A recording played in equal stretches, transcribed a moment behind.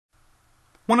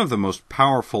One of the most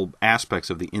powerful aspects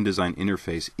of the InDesign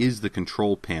interface is the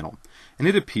control panel, and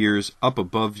it appears up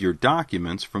above your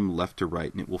documents from left to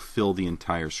right, and it will fill the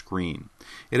entire screen.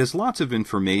 It has lots of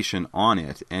information on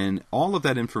it, and all of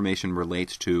that information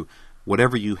relates to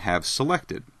whatever you have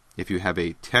selected. If you have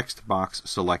a text box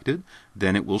selected,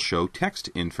 then it will show text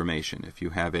information. If you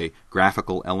have a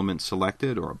graphical element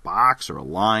selected, or a box, or a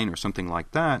line, or something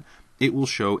like that, it will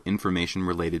show information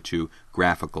related to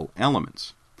graphical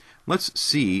elements. Let's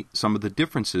see some of the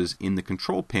differences in the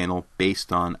control panel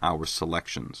based on our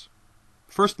selections.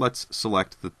 First, let's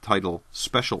select the title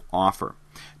Special Offer.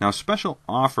 Now, Special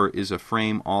Offer is a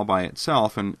frame all by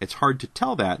itself, and it's hard to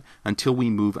tell that until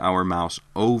we move our mouse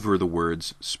over the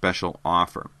words Special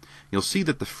Offer. You'll see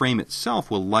that the frame itself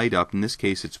will light up. In this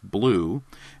case, it's blue,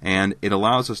 and it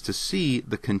allows us to see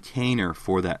the container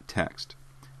for that text.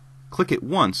 Click it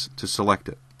once to select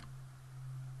it.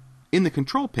 In the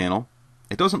control panel,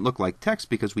 it doesn't look like text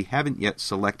because we haven't yet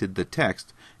selected the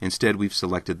text. Instead, we've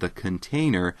selected the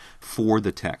container for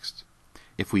the text.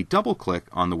 If we double-click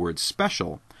on the word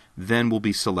Special, then we'll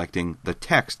be selecting the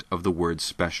text of the word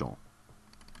Special.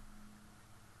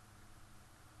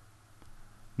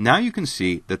 Now you can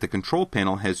see that the control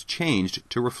panel has changed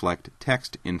to reflect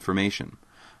text information.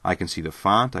 I can see the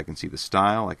font, I can see the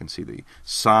style, I can see the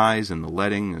size and the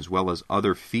leading, as well as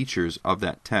other features of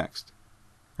that text.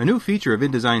 A new feature of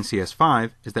InDesign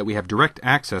CS5 is that we have direct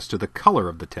access to the color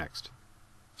of the text.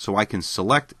 So I can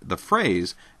select the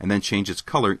phrase and then change its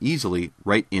color easily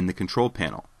right in the control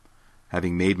panel.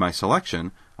 Having made my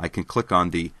selection, I can click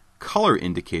on the color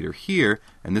indicator here,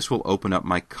 and this will open up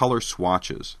my color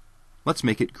swatches. Let's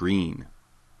make it green.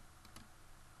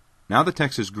 Now the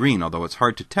text is green, although it's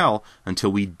hard to tell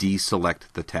until we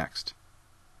deselect the text.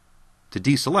 To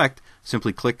deselect,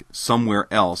 simply click somewhere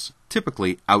else,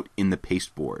 typically out in the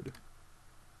pasteboard.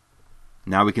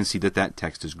 Now we can see that that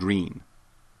text is green.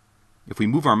 If we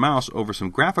move our mouse over some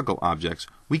graphical objects,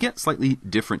 we get slightly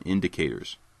different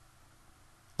indicators.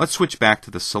 Let's switch back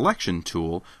to the Selection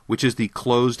tool, which is the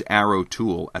closed arrow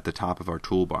tool at the top of our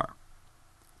toolbar.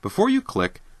 Before you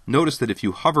click, notice that if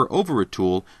you hover over a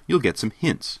tool, you'll get some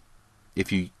hints.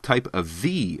 If you type a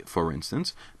V, for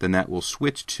instance, then that will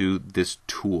switch to this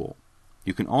tool.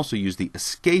 You can also use the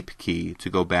Escape key to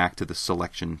go back to the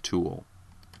Selection tool.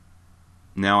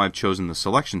 Now I've chosen the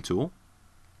Selection tool,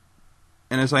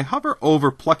 and as I hover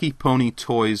over Plucky Pony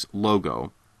Toys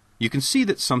logo, you can see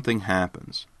that something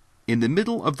happens. In the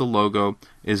middle of the logo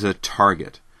is a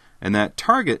target, and that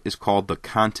target is called the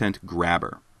Content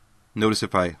Grabber. Notice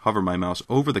if I hover my mouse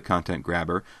over the Content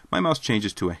Grabber, my mouse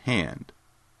changes to a hand.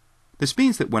 This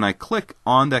means that when I click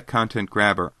on that Content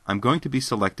Grabber, I'm going to be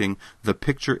selecting the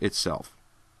picture itself.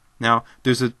 Now,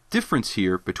 there's a difference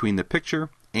here between the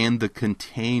picture and the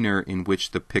container in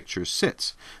which the picture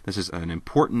sits. This is an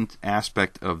important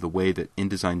aspect of the way that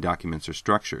InDesign documents are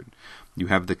structured. You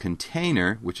have the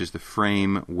container, which is the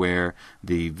frame where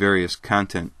the various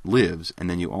content lives, and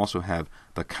then you also have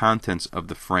the contents of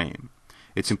the frame.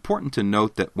 It's important to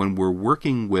note that when we're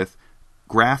working with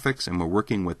graphics and we're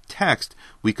working with text,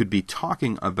 we could be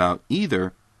talking about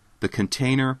either the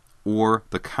container or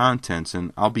the contents,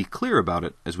 and I'll be clear about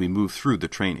it as we move through the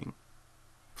training.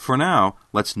 For now,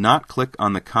 let's not click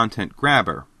on the Content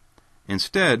Grabber.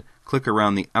 Instead, click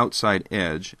around the outside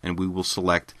edge and we will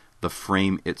select the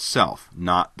frame itself,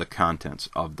 not the contents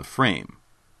of the frame.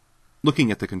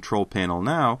 Looking at the control panel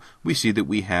now, we see that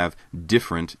we have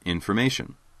different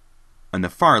information. On the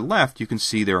far left, you can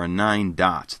see there are 9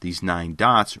 dots. These 9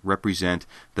 dots represent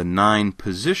the 9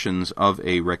 positions of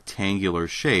a rectangular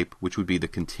shape, which would be the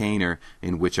container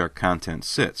in which our content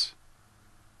sits.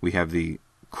 We have the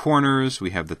corners, we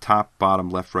have the top, bottom,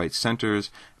 left, right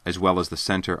centers, as well as the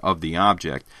center of the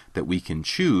object that we can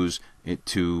choose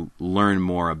to learn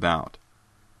more about.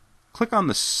 Click on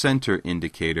the center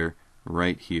indicator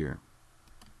right here.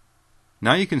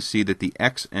 Now you can see that the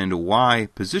X and Y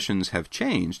positions have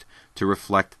changed to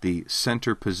reflect the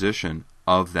center position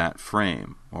of that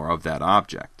frame or of that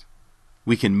object.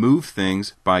 We can move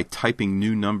things by typing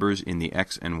new numbers in the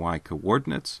X and Y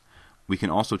coordinates. We can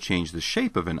also change the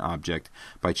shape of an object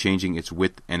by changing its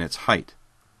width and its height.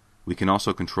 We can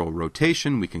also control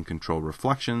rotation, we can control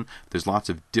reflection. There's lots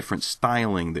of different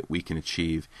styling that we can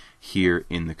achieve here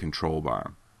in the control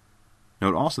bar.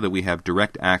 Note also that we have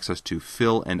direct access to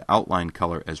fill and outline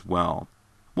color as well.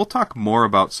 We'll talk more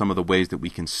about some of the ways that we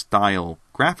can style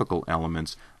graphical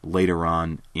elements later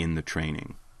on in the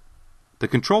training. The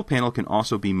control panel can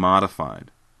also be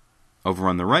modified. Over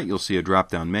on the right, you'll see a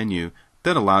drop-down menu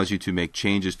that allows you to make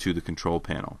changes to the control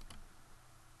panel.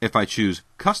 If I choose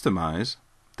Customize,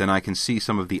 then I can see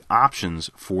some of the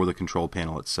options for the control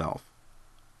panel itself.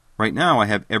 Right now I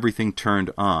have everything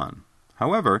turned on.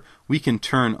 However, we can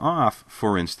turn off,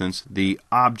 for instance, the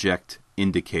object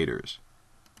indicators.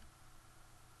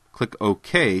 Click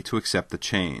OK to accept the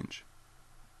change.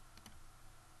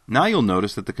 Now you'll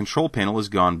notice that the control panel has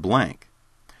gone blank.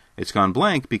 It's gone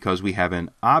blank because we have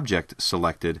an object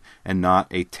selected and not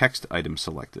a text item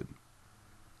selected.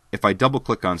 If I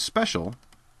double-click on Special,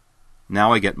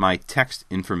 now I get my text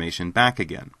information back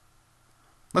again.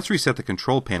 Let's reset the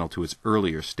control panel to its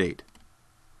earlier state.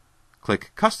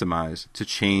 Click Customize to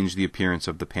change the appearance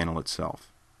of the panel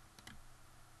itself.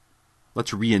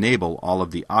 Let's re-enable all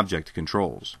of the object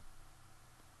controls.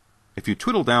 If you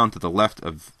twiddle down to the left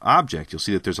of Object, you'll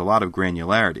see that there's a lot of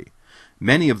granularity.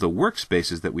 Many of the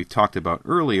workspaces that we've talked about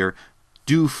earlier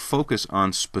do focus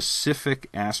on specific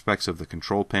aspects of the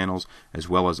control panels as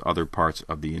well as other parts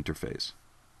of the interface.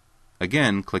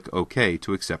 Again, click OK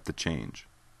to accept the change.